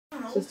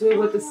Just do it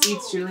with the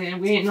seats, Julian.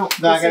 We ain't no.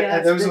 No,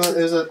 there's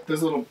a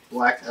little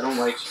black. I don't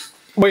like.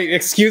 Wait,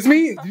 excuse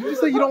me? Did you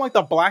just say you don't like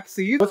the black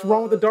seeds? What's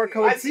wrong with the dark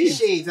colored seeds? I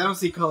see shades. I don't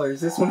see colors.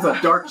 This one's a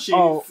dark shade.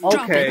 Oh,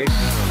 okay.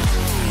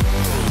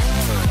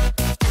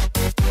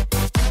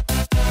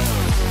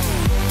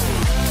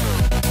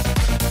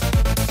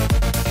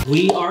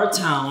 We are a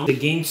town. The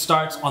game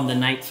starts on the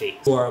night phase.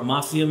 For a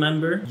mafia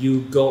member,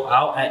 you go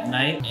out at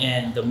night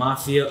and the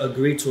mafia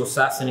agree to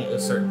assassinate a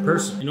certain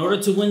person. In order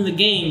to win the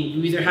game,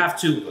 you either have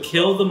to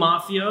kill the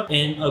mafia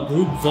in a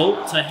group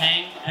vote to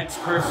hang X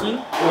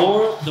person,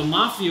 or the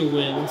mafia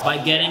wins by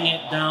getting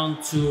it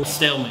down to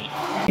stalemate.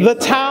 The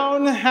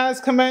town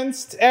has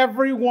commenced.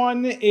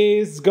 Everyone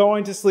is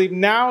going to sleep.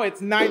 Now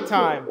it's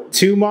nighttime.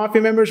 2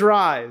 mafia members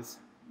rise.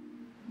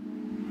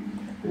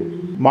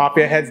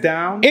 Mafia heads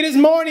down. It is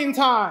morning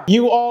time.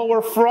 You all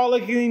were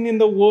frolicking in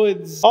the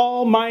woods,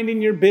 all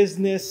minding your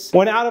business,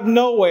 when out of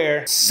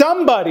nowhere,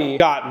 somebody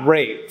got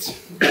raped.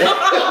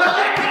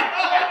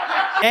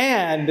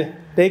 And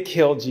they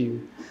killed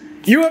you.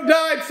 You have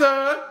died,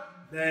 sir.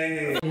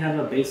 Dang. We have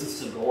a basis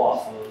to go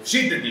off of.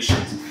 She did this shit.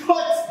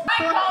 What?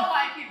 I call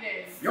Mikey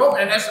did. Yo,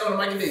 and that's going to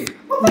Mikey D.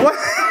 What?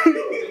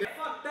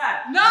 Fuck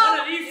that. No. One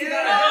of these two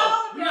gotta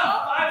go. We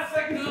got 5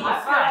 seconds to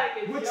decide.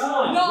 Which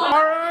one? No.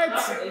 All right.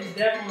 It's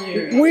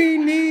definitely. We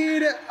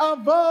need a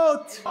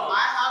vote. I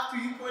have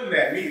to. You pointed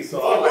at me, so.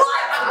 What?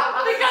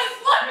 Because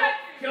look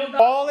at you.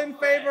 All in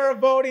favor of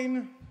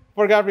voting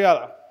for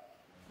Gabriella?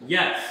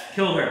 Yes,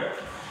 kill her.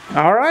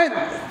 All right,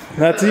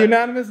 that's a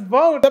unanimous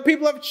vote. The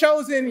people have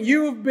chosen.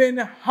 You've been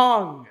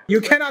hung.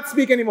 You cannot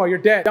speak anymore. You're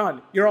dead.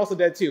 Done. You're also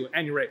dead too,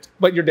 and you're raped,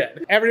 but you're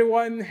dead.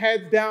 Everyone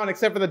heads down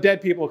except for the dead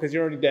people because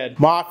you're already dead.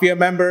 Mafia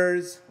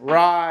members,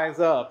 rise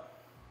up.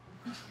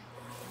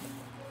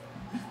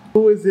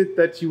 Who is it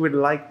that you would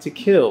like to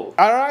kill?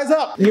 All right, rise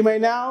up. You may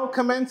now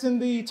commence in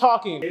the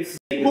talking.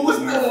 Who was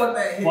the one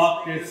that hit?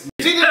 Fuck this.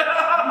 You know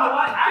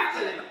what?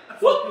 Actually,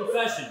 fuck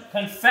confession.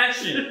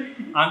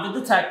 Confession. I'm the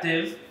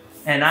detective.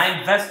 And I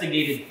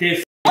investigated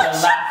this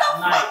last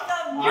night.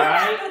 You're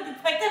Alright? not the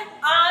detective.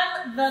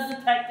 I'm the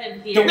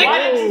detective here.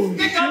 Why did you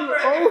stick up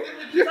for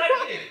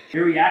detective?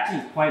 Your reaction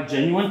is quite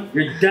genuine.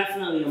 You're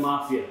definitely a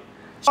mafia.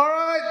 All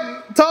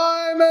right,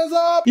 time is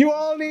up. You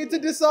all need to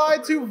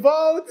decide to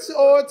vote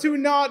or to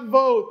not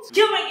vote.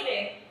 Kill Mikey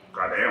Day.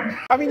 Goddamn.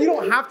 I mean, you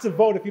don't have to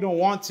vote if you don't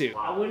want to.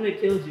 I wouldn't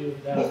have killed you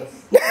if that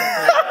was.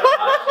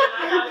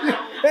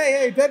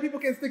 Hey, dead people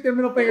can stick their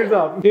middle fingers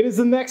up. It is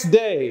the next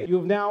day. You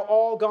have now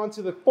all gone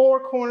to the 4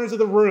 corners of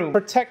the room,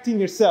 protecting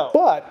yourself.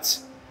 But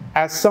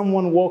as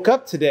someone woke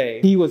up today,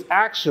 he was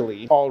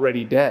actually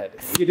already dead.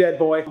 You're dead,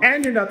 boy.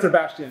 And you're not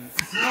Sebastian.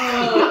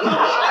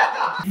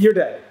 You're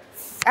dead.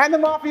 And the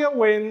mafia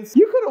wins.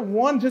 You could have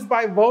won just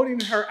by voting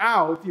her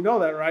out. You know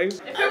that, right?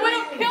 If it would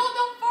have killed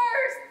him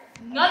first,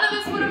 none of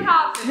this would have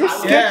happened. You're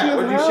sketchy Yeah, as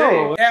what'd you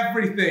hell. say?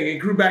 Everything. It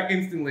grew back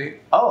instantly.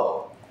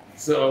 Oh.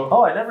 So.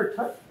 Oh, I never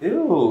touched.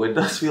 Ew, it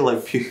does feel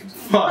like puke.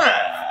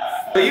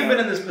 But you've been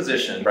in this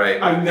position,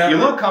 right? I've never. You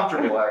look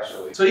comfortable,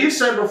 actually. So you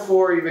said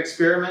before you've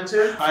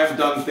experimented. I've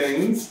done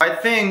things. By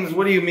things,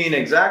 what do you mean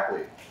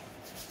exactly?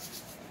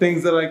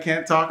 Things that I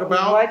can't talk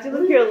about. Why'd you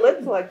lick your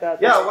lips like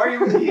that? Yeah, why are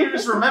you? You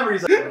just remember.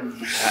 He's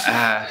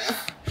like.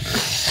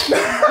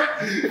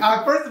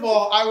 First of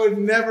all, I would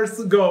never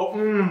go,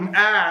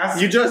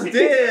 ass. You just You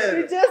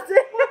did. just did.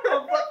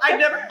 I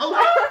never.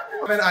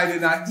 And I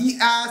did not eat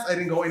ass. I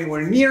didn't go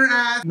anywhere near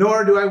ass.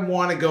 Nor do I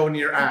want to go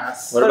near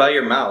ass. What about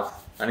your mouth?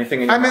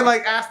 Anything in your I meant mouth?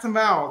 like ass to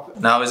mouth.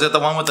 Now, is it the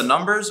one with the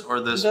numbers or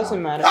this?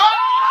 Doesn't matter.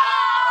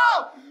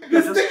 Oh!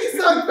 The sticky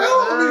side fell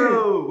on me.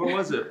 Oh, where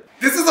was it?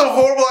 This is a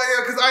horrible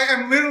idea because I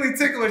am literally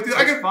ticklish, dude.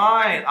 I It's can.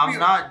 fine. I'm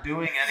not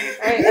doing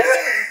anything.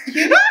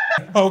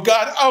 Oh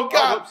God! Oh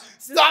God!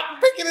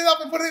 Stop picking it up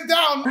and putting it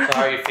down. So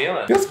how are you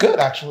feeling? Feels good,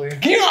 actually.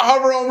 Can you not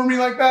hover over me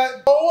like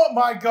that? Oh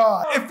my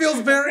God! It feels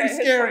very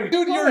scary,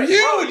 dude. You're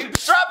huge.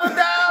 Strap him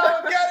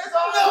down. Get his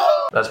arm.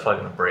 No. That's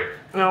probably gonna break.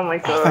 Oh my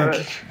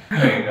god.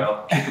 There you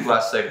go. Keep the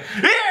glass safe.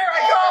 Here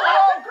I go.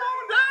 Oh,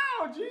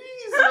 calm down.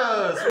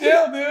 Jesus.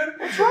 Chill, dude.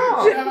 What's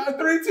wrong? Yeah,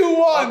 3, 2,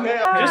 1. Okay,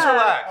 just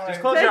relax. All Just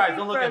right. close your Take eyes. a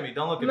Don't look at breath. me.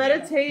 Don't look at me.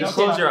 Meditation. Just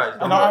close your eyes.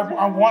 Don't No, look.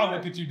 I want to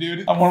look at you,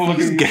 dude. I want to look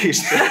at you.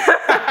 Engaged.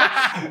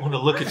 I want to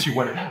look at you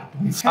when it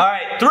happens. All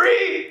right,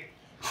 3,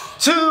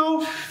 2,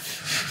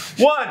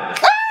 1.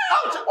 Ouch!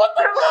 What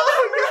the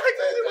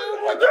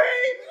fuck? 3,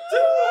 2,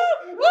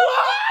 1.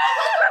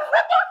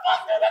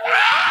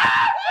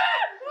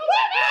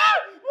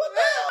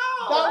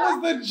 That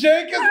was the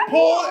jankest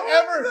pull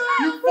ever.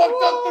 You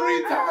fucked up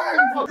 3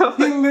 times.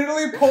 He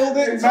literally pulled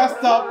it,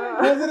 messed up,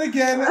 pulled it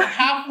again,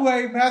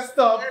 halfway, messed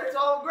up. It's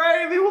all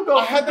gravy. We'll go.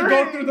 I had to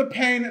go through the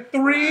pain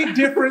 3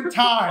 different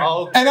times.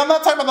 Oh. And I'm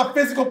not talking about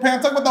the physical pain,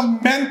 I'm talking about the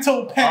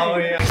mental pain. Oh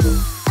yeah.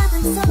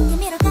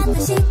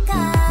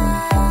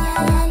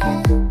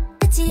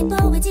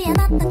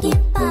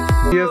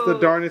 He has the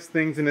darnest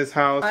things in his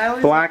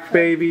house. Black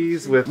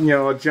babies with,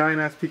 a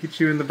giant ass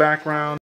Pikachu in the background.